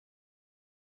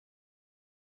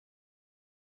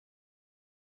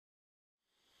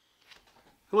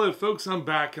Hello folks, I'm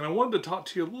back and I wanted to talk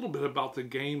to you a little bit about the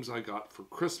games I got for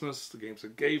Christmas, the games I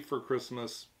gave for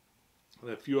Christmas,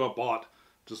 and a few I bought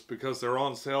just because they're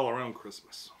on sale around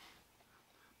Christmas.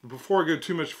 But before I go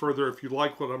too much further, if you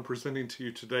like what I'm presenting to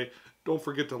you today, don't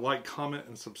forget to like, comment,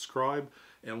 and subscribe,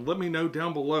 and let me know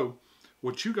down below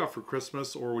what you got for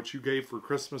Christmas or what you gave for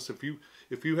Christmas. If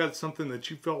you had something that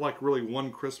you felt like really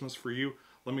won Christmas for you,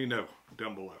 let me know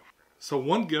down below. So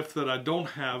one gift that I don't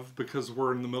have because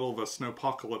we're in the middle of a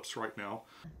snowpocalypse right now.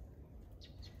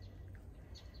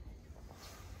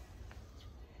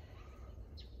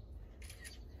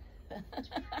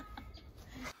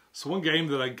 So one game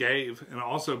that I gave and I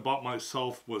also bought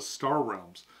myself was Star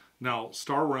Realms. Now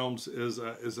Star Realms is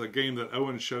a game that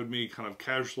Owen showed me kind of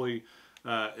casually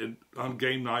on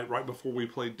game night right before we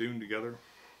played Dune together.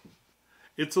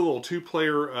 It's a little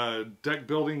two-player deck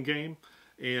building game.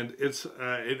 And it's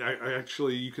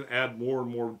actually, you can add more and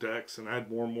more decks and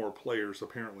add more and more players,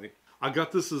 apparently. I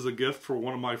got this as a gift for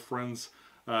one of my friend's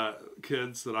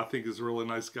kids that I think is a really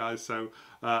nice guy. So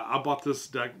I bought this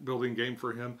deck building game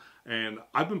for him, and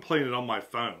I've been playing it on my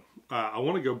phone. I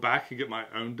want to go back and get my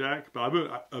own deck, but I've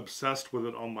been obsessed with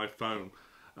it on my phone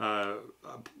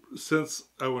since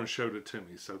Owen showed it to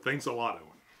me. So thanks a lot,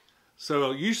 Owen.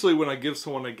 So usually when I give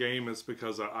someone a game, it's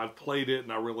because I've played it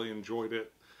and I really enjoyed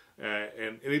it.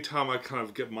 And anytime I kind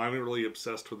of get minorly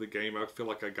obsessed with the game, I feel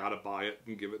like I gotta buy it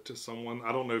and give it to someone.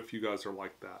 I don't know if you guys are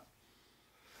like that.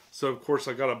 So of course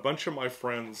I got a bunch of my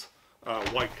friends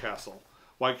White Castle.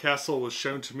 White Castle was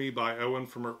shown to me by Owen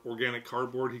from Organic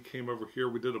Cardboard. He came over here.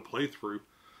 We did a playthrough,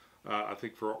 I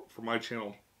think for my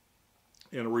channel,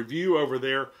 and a review over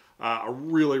there. I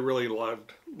really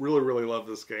loved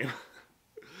this game.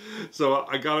 So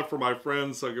I got it for my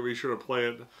friends, so I can be sure to play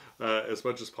it as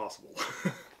much as possible.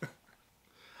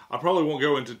 I probably won't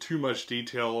go into too much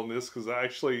detail on this because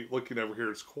actually, looking over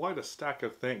here, it's quite a stack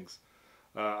of things.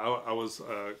 I was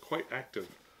quite active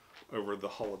over the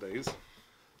holidays.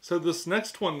 So this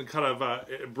next one kind of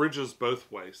it bridges both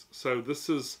ways. So this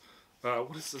is,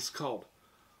 what is this called?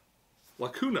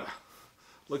 Lacuna.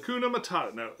 Lacuna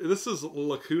Matata. No, this is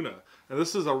Lacuna. And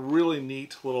this is a really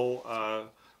neat little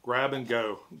grab and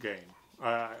go game.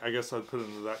 I guess I'd put it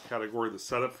into that category. The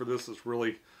setup for this is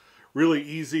really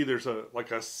easy. There's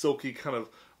like a silky kind of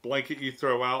blanket you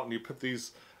throw out, and you put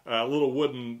these little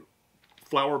wooden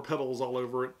flower petals all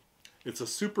over it. It's a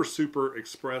super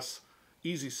express,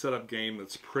 easy setup game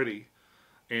that's pretty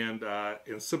and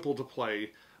simple to play,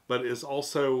 but is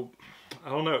also, I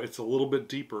don't know, it's a little bit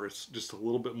deeper. It's just a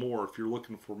little bit more if you're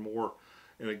looking for more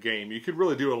in a game. You could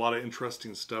really do a lot of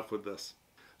interesting stuff with this.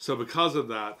 So because of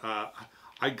that,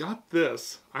 I got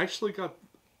this. I actually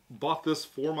bought this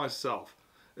for myself,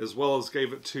 as well as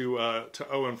gave it to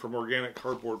Owen from Organic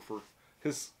Cardboard for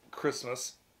his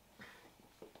Christmas.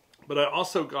 But I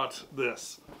also got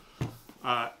this.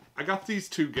 I got these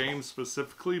two games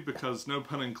specifically because, no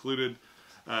pun included,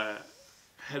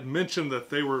 had mentioned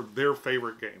that they were their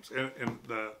favorite games, and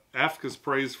the Africa's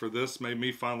praise for this made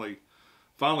me finally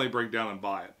break down and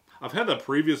buy it. I've had the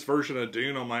previous version of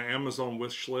Dune on my Amazon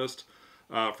wish list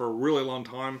for a really long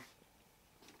time,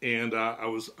 and I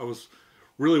was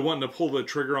really wanting to pull the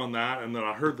trigger on that, and then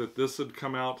I heard that this had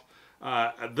come out.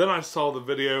 And then I saw the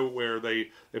video where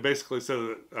they basically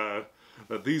said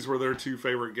that these were their two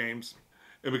favorite games,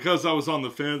 and because I was on the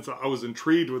fence, I was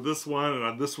intrigued with this one,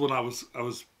 and this one I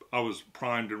was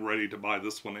primed and ready to buy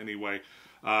this one anyway.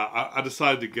 I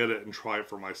decided to get it and try it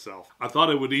for myself. I thought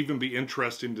it would even be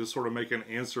interesting to sort of make an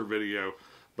answer video,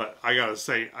 but I gotta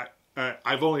say,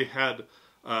 I've only had,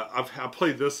 I've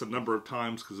played this a number of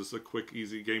times because it's a quick,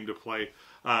 easy game to play.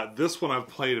 This one I've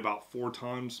played about 4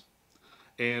 times,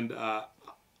 and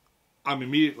I'm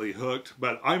immediately hooked,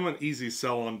 but I'm an easy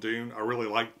sell on Dune. I really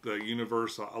like the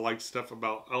universe. I like stuff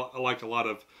about, I like a lot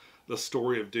of the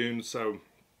story of Dune, so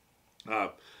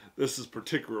this is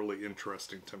particularly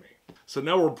interesting to me. So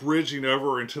now we're bridging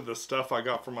over into the stuff I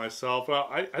got for myself.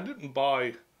 I didn't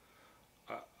buy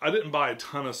a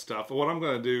ton of stuff. What I'm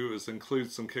going to do is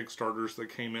include some Kickstarters that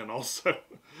came in also,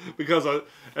 because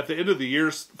at the end of the year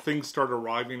things start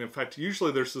arriving. In fact,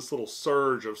 usually there's this little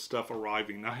surge of stuff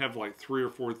arriving. I have like 3 or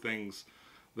 4 things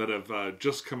that have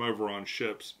just come over on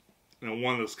ships, and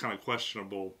one that's kind of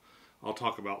questionable I'll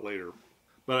talk about later.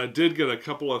 But I did get a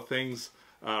couple of things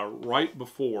right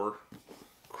before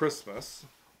Christmas.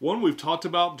 One we've talked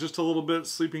about just a little bit,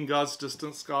 Sleeping God's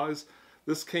Distant Skies.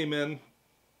 This came in,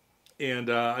 and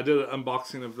I did an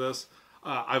unboxing of this.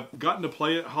 I've gotten to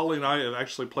play it. Holly and I have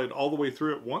actually played all the way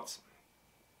through it once,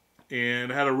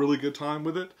 and had a really good time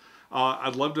with it.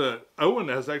 I'd love to, Owen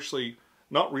has actually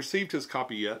not received his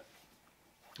copy yet,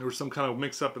 there was some kind of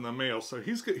mix-up in the mail. So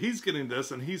he's getting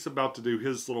this, and he's about to do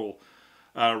his little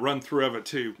run-through of it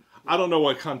too. I don't know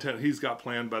what content he's got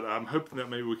planned, but I'm hoping that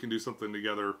maybe we can do something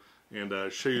together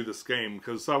and show you this game,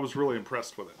 because I was really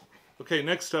impressed with it. Okay,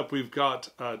 next up we've got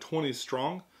 20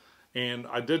 Strong, and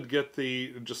I did get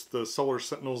just the Solar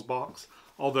Sentinels box,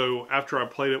 although after I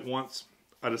played it once,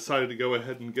 I decided to go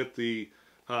ahead and get the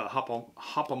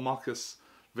Hopopotamus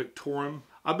Victorum.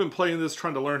 I've been playing this,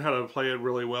 trying to learn how to play it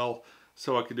really well,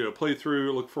 so I could do a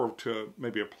playthrough. Look forward to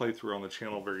maybe a playthrough on the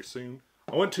channel very soon.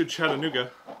 I went to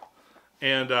Chattanooga,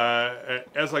 and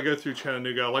as I go through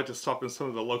Chattanooga, I like to stop in some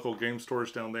of the local game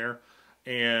stores down there,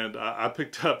 and I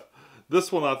picked up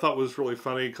this one I thought was really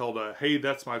funny, called Hey,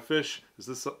 That's My Fish. Is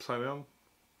this upside down?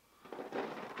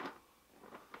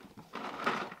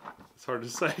 It's hard to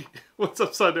say what's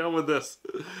upside down with this.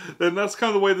 And that's kind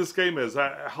of the way this game is.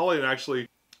 Holly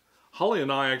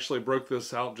and I actually broke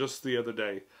this out just the other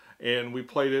day, and we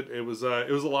played it. It was a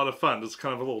lot of fun. It's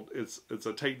kind of a little, it's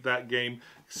a take that game,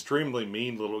 extremely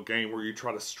mean little game where you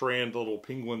try to strand little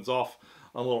penguins off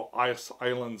on little ice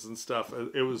islands and stuff.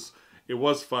 It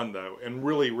was fun though, and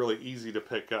really, really easy to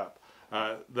pick up.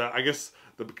 I guess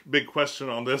the big question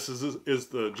on this is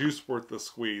the juice worth the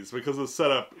squeeze? Because the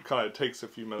setup kind of takes a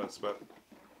few minutes, but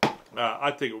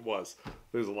I think it was.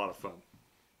 It was a lot of fun.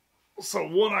 So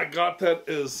one I got that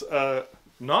is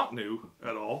not new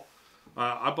at all.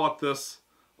 I bought this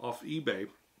off eBay,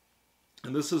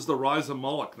 and this is the Rise of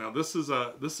Moloch. Now this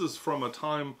is from a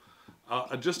time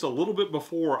just a little bit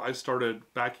before I started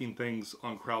backing things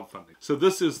on crowdfunding. So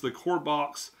this is the core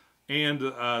box and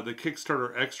the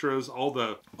Kickstarter extras. All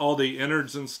the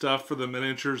innards and stuff for the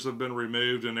miniatures have been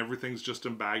removed, and everything's just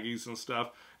in baggies and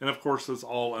stuff. And of course, it's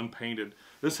all unpainted.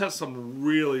 This has some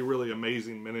really, really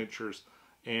amazing miniatures,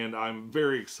 and I'm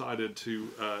very excited to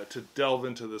delve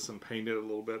into this and paint it a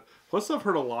little bit. Plus, I've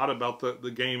heard a lot about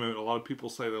the game, and a lot of people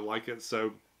say they like it,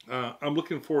 so I'm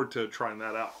looking forward to trying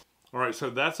that out. Alright, so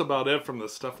that's about it from the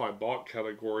stuff I bought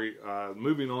category.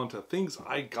 Moving on to things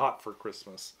I got for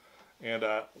Christmas. And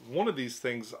one of these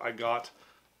things I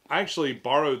actually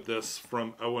borrowed this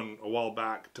from Owen a while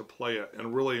back to play it,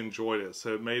 and really enjoyed it.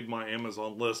 So it made my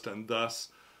Amazon list, and thus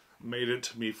made it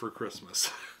to me for Christmas.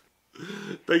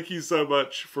 Thank you so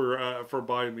much for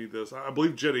buying me this. I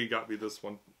believe Jenny got me this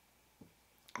one.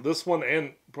 This one,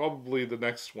 and probably the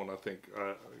next one, I think,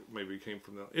 maybe came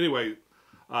from them. Anyway,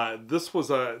 this is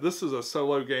a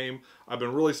solo game. I've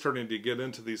been really starting to get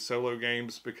into these solo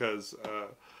games because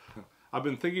I've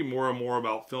been thinking more and more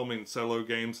about filming solo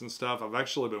games and stuff. I've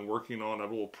actually been working on a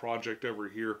little project over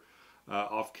here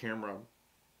off camera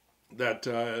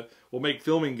that will make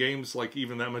filming games like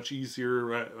even that much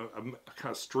easier.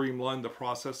 Kind of streamline the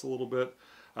process a little bit.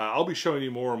 I'll be showing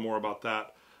you more and more about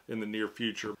that in the near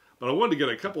future. But I wanted to get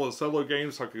a couple of solo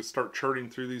games so I could start churning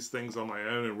through these things on my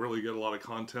own and really get a lot of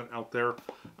content out there.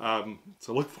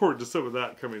 So look forward to some of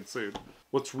that coming soon.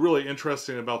 What's really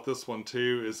interesting about this one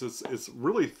too is it's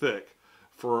really thick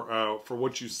for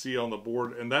what you see on the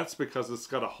board, and that's because it's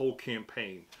got a whole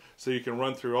campaign. So you can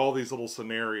run through all these little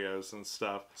scenarios and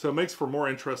stuff. So it makes for more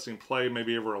interesting play,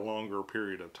 maybe over a longer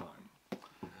period of time.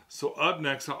 So up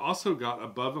next, I also got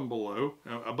Above and Below.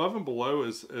 Now, Above and Below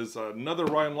is another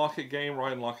Ryan Lockett game.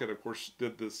 Ryan Lockett, of course,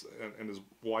 did this, and his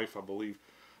wife, I believe,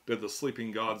 did the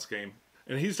Sleeping Gods game.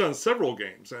 And he's done several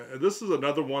games. This is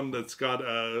another one that's got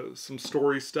some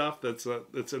story stuff that's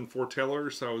in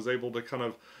Foreteller. So I was able to kind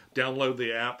of download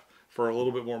the app for a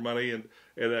little bit more money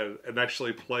and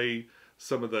actually play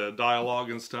some of the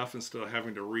dialogue and stuff instead of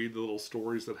having to read the little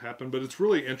stories that happen. But it's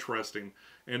really interesting,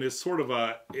 and it's sort of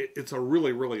it's a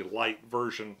really, really light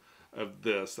version of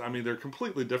this. I mean, they're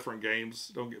completely different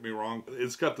games, don't get me wrong.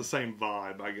 It's got the same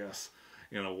vibe, I guess,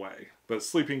 in a way. But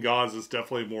Sleeping Gods is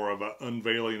definitely more of an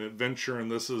unveiling adventure, and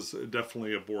this is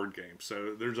definitely a board game.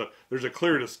 So there's a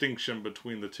clear distinction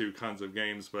between the two kinds of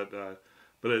games, but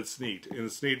it's neat. And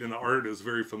it's neat, and the art is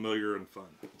very familiar and fun.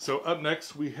 So up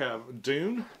next we have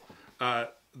Dune.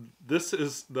 This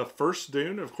is the first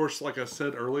Dune. Of course, like I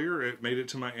said earlier, it made it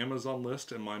to my Amazon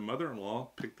list, and my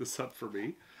mother-in-law picked this up for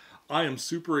me. I am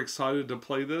super excited to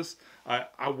play this.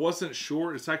 I wasn't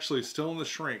sure. It's actually still in the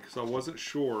shrink, so I wasn't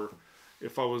sure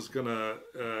if I was gonna...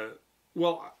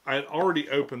 well, I had already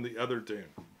opened the other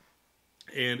Dune,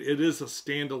 and it is a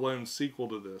standalone sequel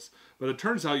to this. But it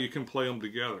turns out you can play them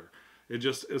together.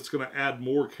 It's going to add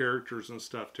more characters and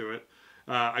stuff to it.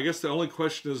 I guess the only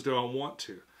question is, do I want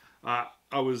to? I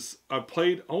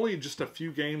played only just a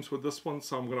few games with this one,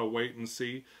 so I'm going to wait and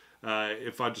see.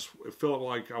 If I just feel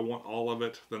like I want all of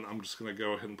it, then I'm just going to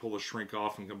go ahead and pull the shrink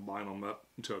off and combine them up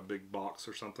into a big box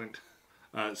or something.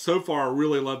 So far, I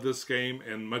really love this game,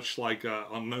 and much like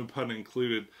on No Pun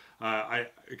Included, I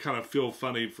kind of feel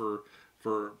funny for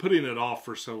putting it off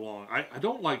for so long. I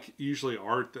don't like usually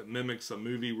art that mimics a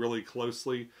movie really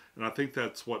closely, and I think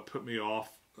that's what put me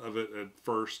off of it at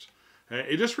first.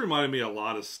 It just reminded me a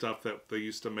lot of stuff that they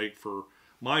used to make for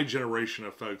my generation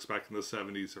of folks back in the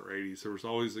 70s or 80s. There was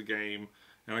always a game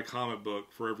and a comic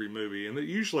book for every movie, and they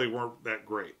usually weren't that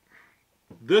great.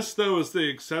 This, though, is the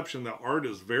exception. The art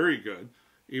is very good,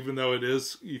 even though it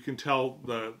is, you can tell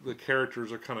the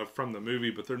characters are kind of from the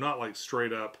movie, but they're not like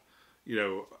straight up, you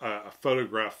know, a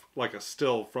photograph, like a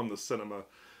still from the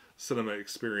cinema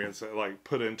experience, like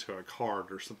put into a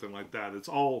card or something like that. It's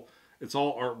all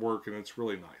artwork, and it's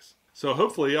really nice. So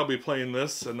hopefully I'll be playing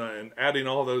this and adding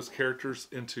all those characters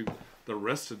into the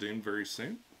rest of Dune very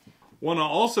soon. One I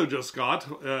also just got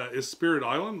is Spirit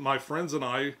Island. My friends and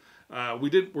I, we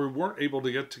weren't able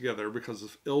to get together because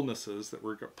of illnesses that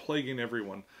were plaguing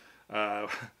everyone.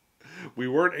 We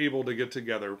weren't able to get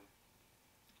together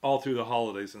all through the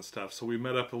holidays and stuff. So we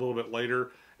met up a little bit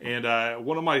later, and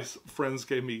one of my friends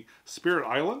gave me Spirit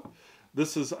Island.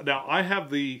 This is, now I have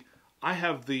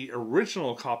the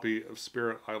original copy of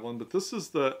Spirit Island, but this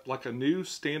is like a new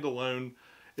standalone.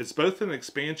 It's both an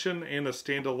expansion and a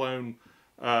standalone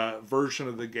version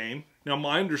of the game. Now,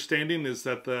 my understanding is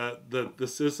that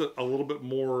this is a little bit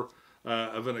more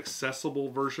of an accessible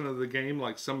version of the game.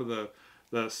 Like some of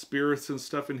the spirits and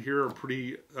stuff in here are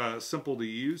pretty simple to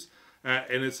use,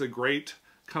 and it's a great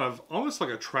kind of almost like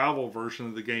a travel version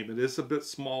of the game. It is a bit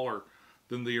smaller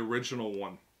than the original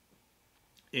one.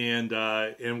 And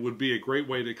would be a great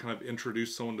way to kind of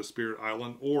introduce someone to Spirit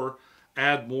Island or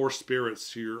add more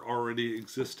spirits to your already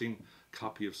existing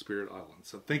copy of Spirit Island.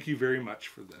 So thank you very much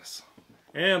for this.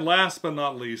 And last but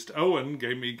not least, Owen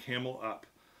gave me Camel Up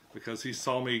because he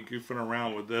saw me goofing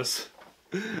around with this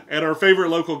at our favorite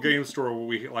local game store where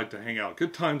we like to hang out.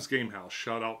 Good Times Game House.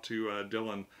 Shout out to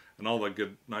Dylan and all the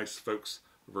good, nice folks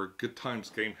over Good Times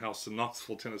Game House in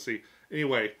Knoxville, Tennessee.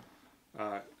 Anyway,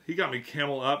 he got me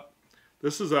Camel Up.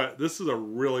 This is a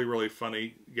really, really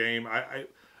funny game.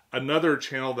 Another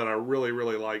channel that I really,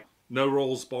 really like, No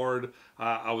Rolls Barred.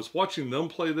 I was watching them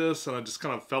play this, and I just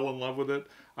kind of fell in love with it.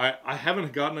 I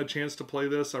haven't gotten a chance to play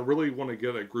this. I really want to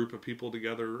get a group of people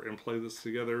together and play this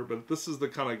together, but this is the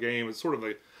kind of game, it's sort of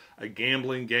a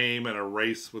gambling game and a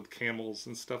race with camels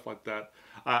and stuff like that.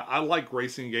 I like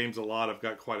racing games a lot. I've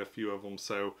got quite a few of them,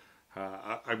 so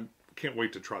I can't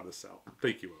wait to try this out.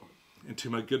 Thank you, Owen. And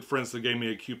to my good friends that gave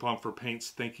me a coupon for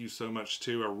paints, thank you so much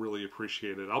too. I really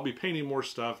appreciate it. I'll be painting more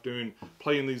stuff,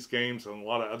 playing these games and a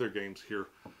lot of other games here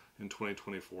in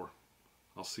 2024.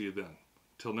 I'll see you then.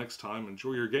 Till next time,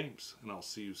 enjoy your games, and I'll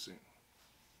see you soon.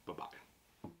 Bye-bye.